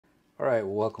All right,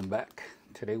 welcome back.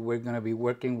 Today we're going to be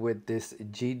working with this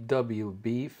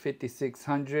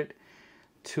GW-B5600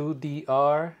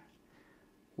 2DR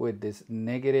with this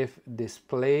negative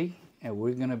display, and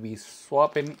we're going to be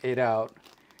swapping it out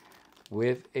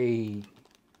with a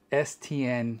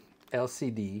STN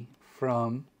LCD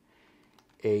from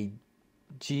a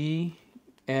GMW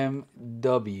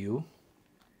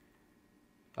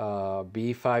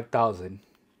B5000.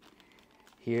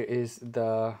 Here is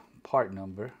the part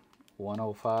number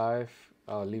 105.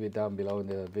 I'll leave it down below in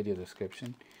the video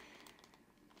description.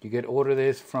 You could order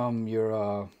this from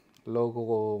your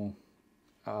local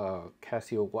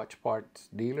Casio watch parts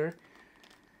dealer.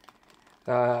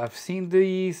 I've seen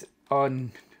these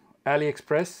on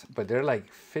AliExpress, but they're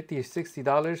like $50 or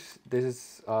 $60. This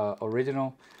is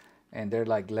original, and they're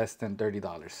like less than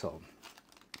 $30. So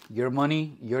your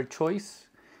money, your choice.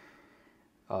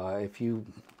 If you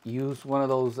use one of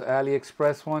those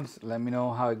AliExpress ones, let me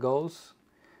know how it goes.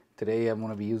 Today I'm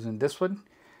going to be using this one.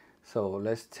 So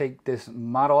let's take this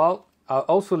model out. I'll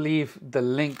also leave the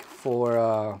link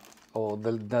for or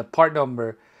the part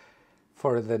number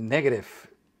for the negative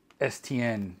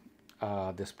STN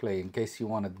display in case you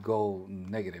want to go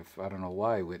negative. I don't know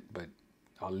why, but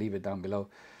I'll leave it down below.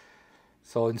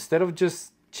 So instead of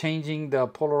just changing the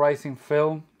polarizing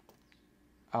film,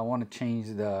 I want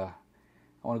to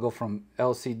go from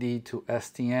LCD to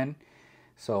STN.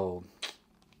 So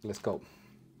let's go.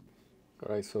 All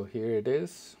right, so here it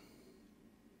is.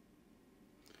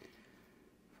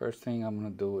 First thing I'm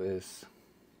going to do is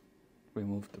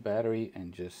remove the battery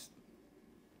and just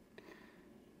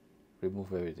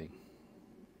remove everything.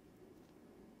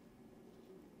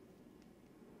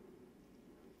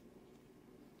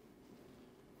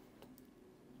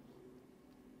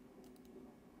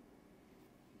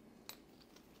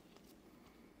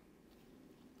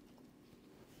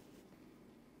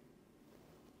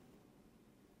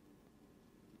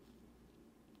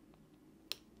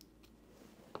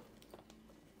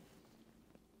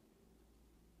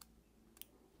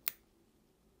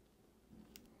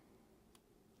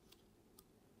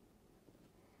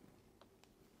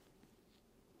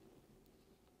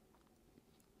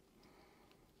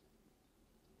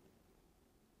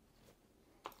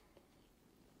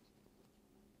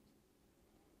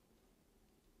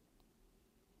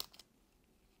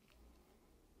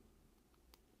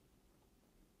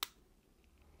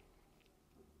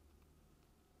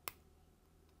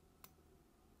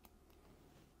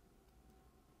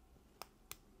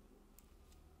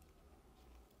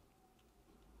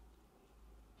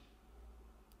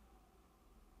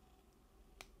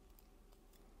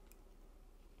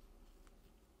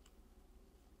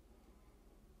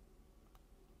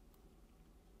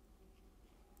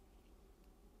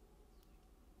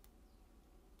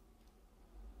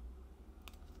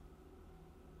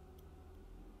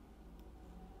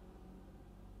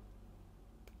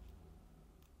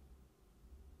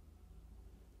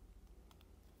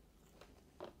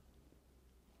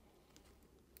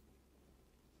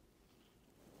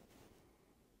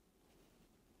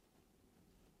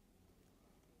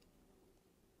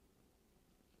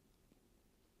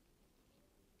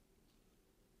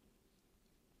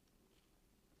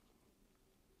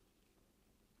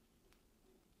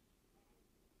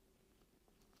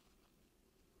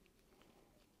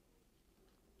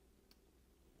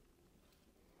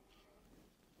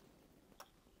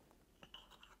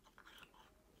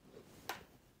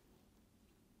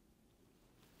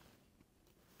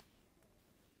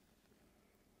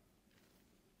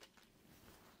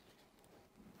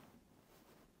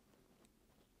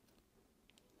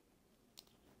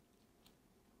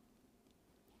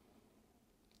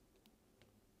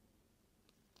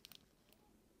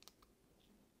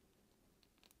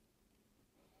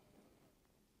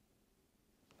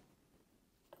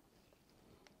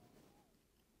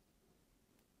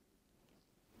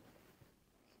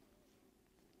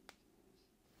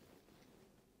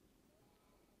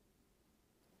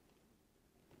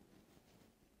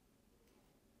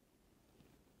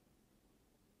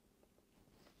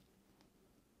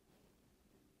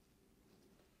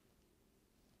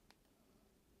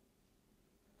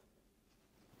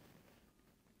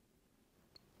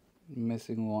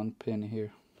 Missing one pin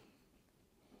here.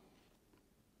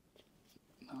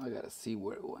 Now I gotta see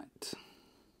where it went.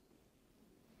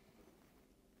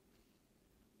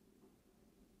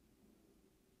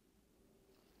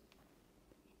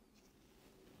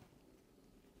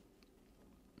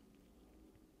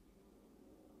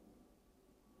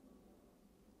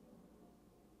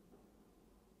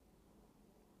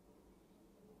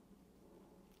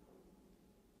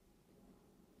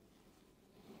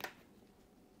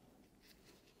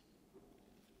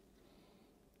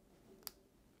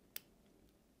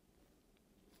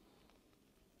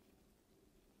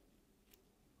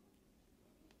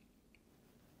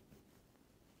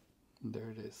 There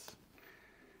it is.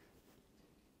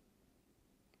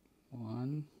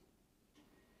 1,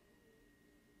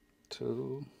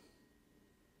 2,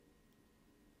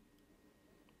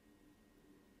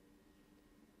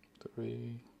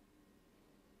 3,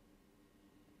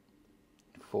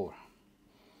 4.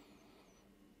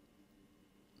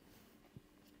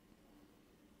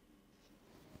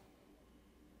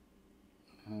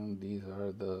 And these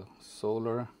are the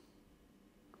solar.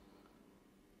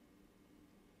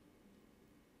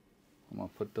 I'm gonna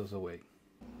put those away.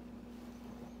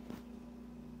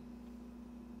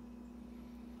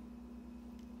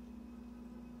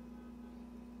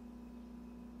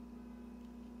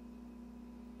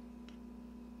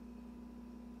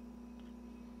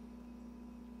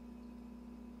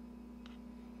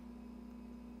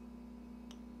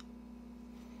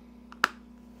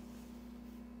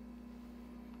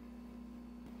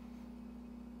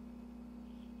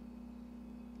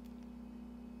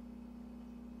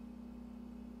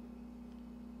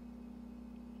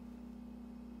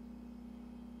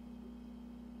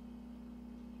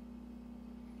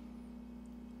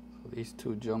 These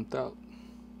two jumped out.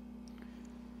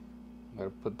 Gotta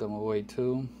put them away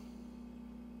too.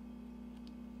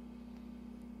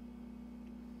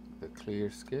 The clear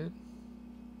skid.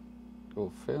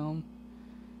 Go film.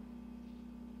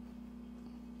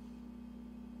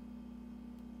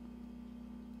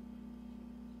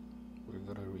 We're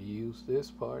gonna reuse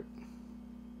this part.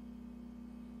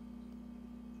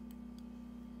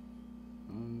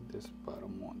 And this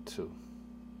bottom one too.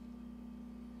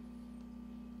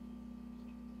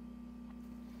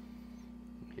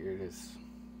 Here it is.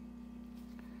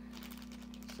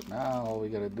 So now all we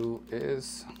gotta do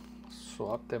is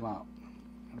swap them out,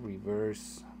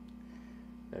 reverse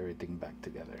everything back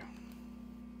together.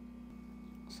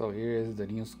 So here is the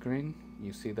new screen.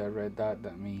 You see that red dot?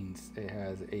 That means it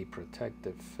has a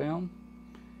protective film.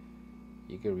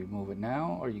 You can remove it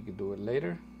now or you can do it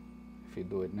later. If you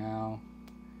do it now,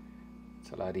 it's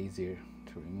a lot easier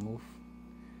to remove.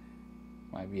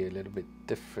 Might be a little bit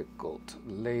difficult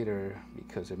later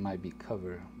because it might be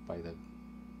covered by the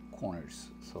corners.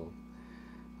 So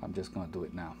I'm just gonna do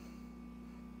it now.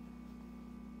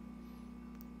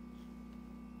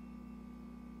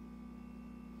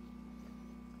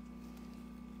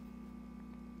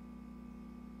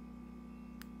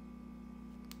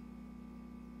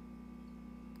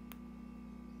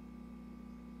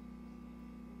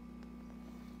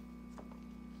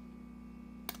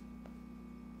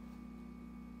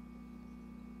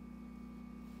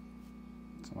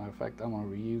 As a matter of fact, I'm going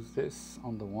to reuse this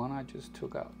on the one I just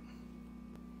took out.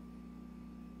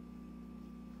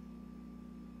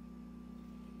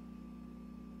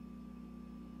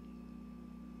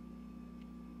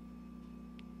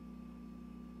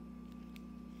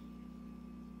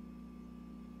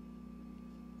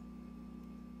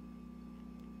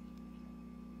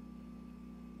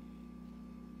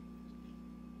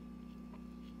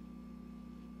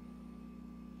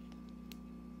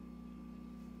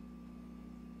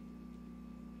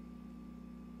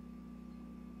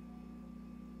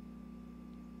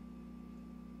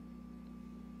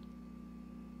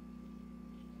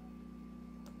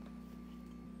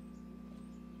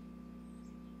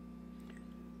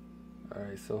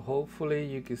 Alright, so hopefully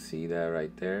you can see that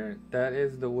right there. That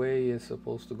is the way it's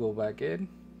supposed to go back in.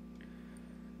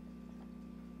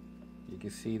 You can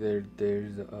see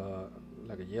there's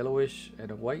like a yellowish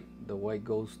and a white. The white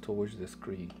goes towards the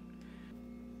screen.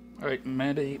 Alright,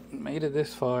 made it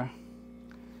this far.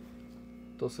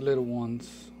 Those little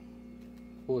ones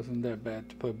wasn't that bad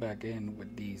to put back in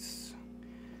with these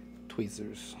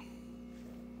tweezers.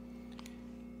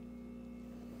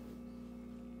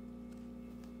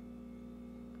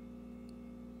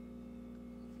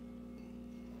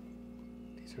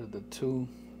 These are the two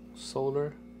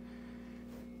solar.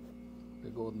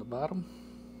 They go in the bottom.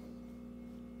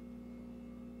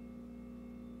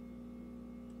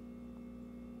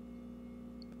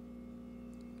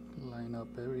 Line up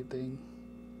everything.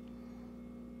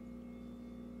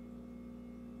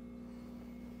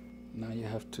 Now you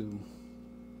have to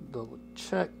double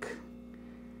check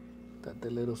that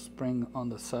the little spring on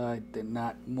the side did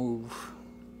not move.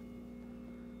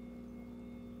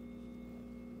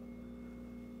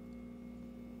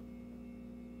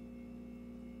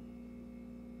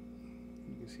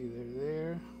 You see they're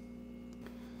there.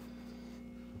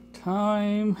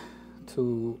 Time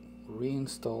to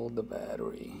reinstall the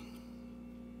battery.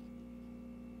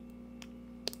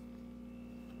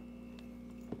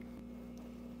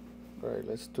 All right,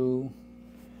 let's do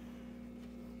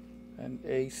an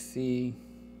AC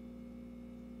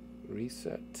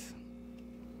reset.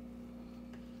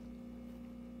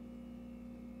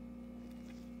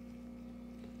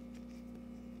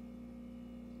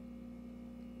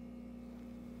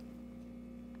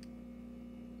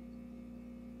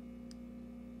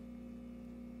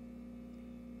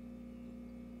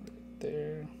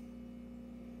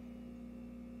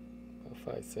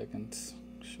 5 seconds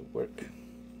should work.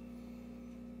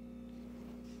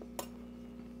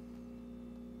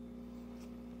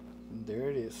 And there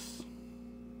it is.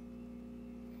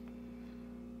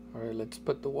 All right, let's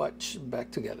put the watch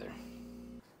back together.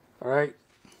 All right,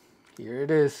 here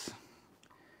it is.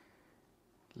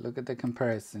 Look at the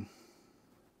comparison.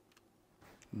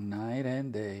 Night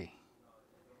and day.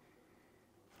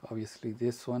 Obviously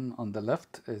this one on the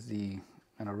left is an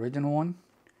original one,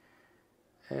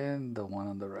 and the one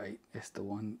on the right is the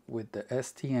one with the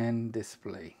STN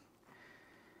display.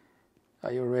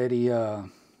 I already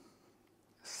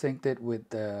synced it with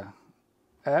the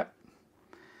app.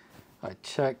 I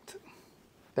checked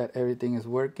that everything is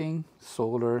working.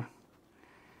 Solar.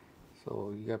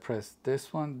 So you gotta press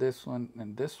this one,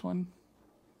 and this one.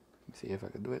 Let me see if I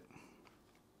can do it.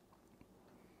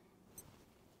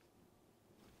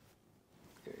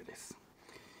 There it is.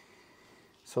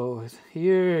 So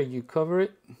here you cover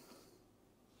it.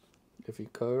 If you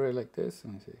cover it like this,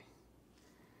 let me see.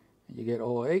 You get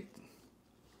 08.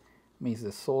 Means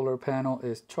the solar panel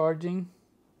is charging.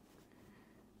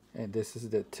 And this is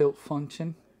the tilt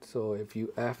function. So if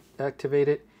you activate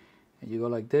it and you go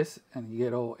like this and you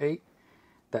get 08,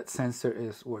 that sensor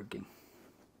is working.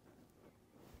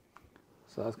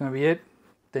 So that's gonna be it.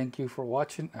 Thank you for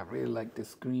watching. I really like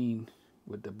this green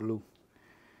with the blue.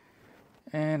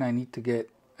 And I need to get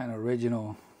an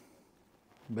original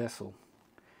bezel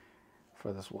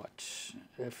for this watch.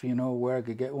 If you know where I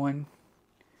could get one,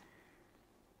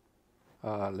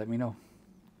 let me know.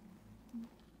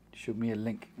 Shoot me a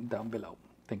link down below.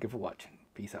 Thank you for watching.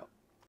 Peace out.